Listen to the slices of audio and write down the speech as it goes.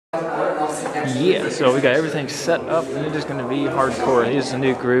Yeah, so we got everything set up and it's just going to be hardcore. He's a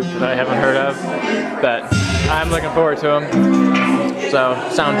new group that I haven't heard of, but I'm looking forward to him. So,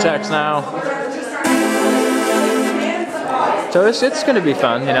 sound checks now. So it's going to be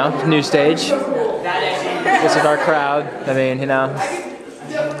fun, you know, new stage. This is our crowd. I mean, you know,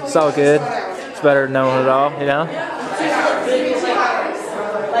 it's all good. It's better than no one at all, you know.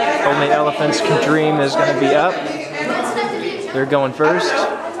 Only Elephants Can Dream is going to be up. They're going first,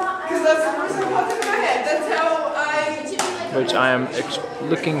 which I am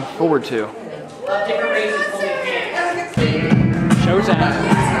looking forward to. Showtime.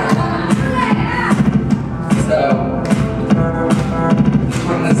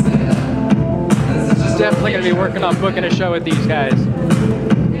 Definitely going to be working on booking a show with these guys.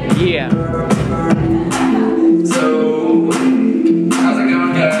 Yeah. So, how's it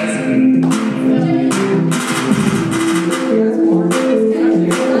going, guys?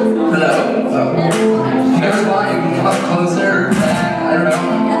 Hello? Oh. There's why you can come up closer, back, I don't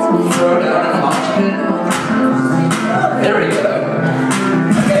know, throw down in the mosh pit. There we go.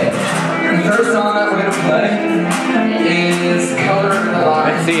 Okay, the first song that we're going to play is Color in the Line.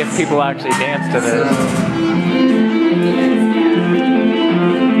 Let's see if people actually dance to this.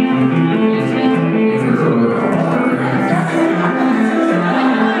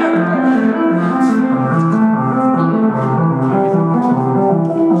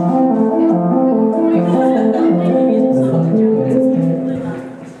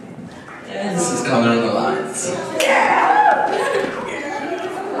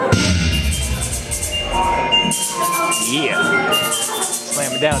 Yeah.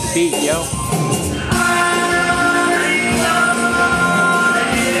 Slam it down to beat, yo.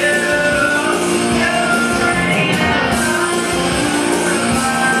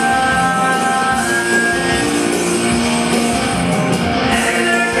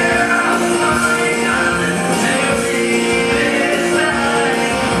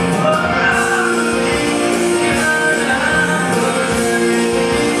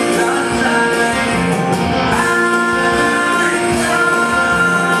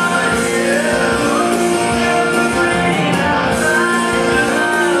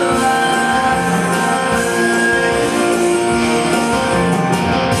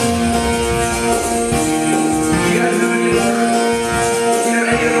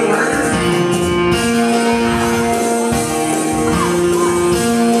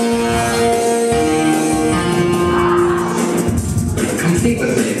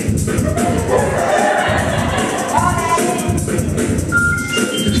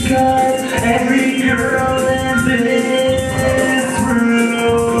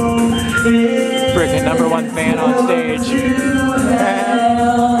 Freaking #1 fan on stage.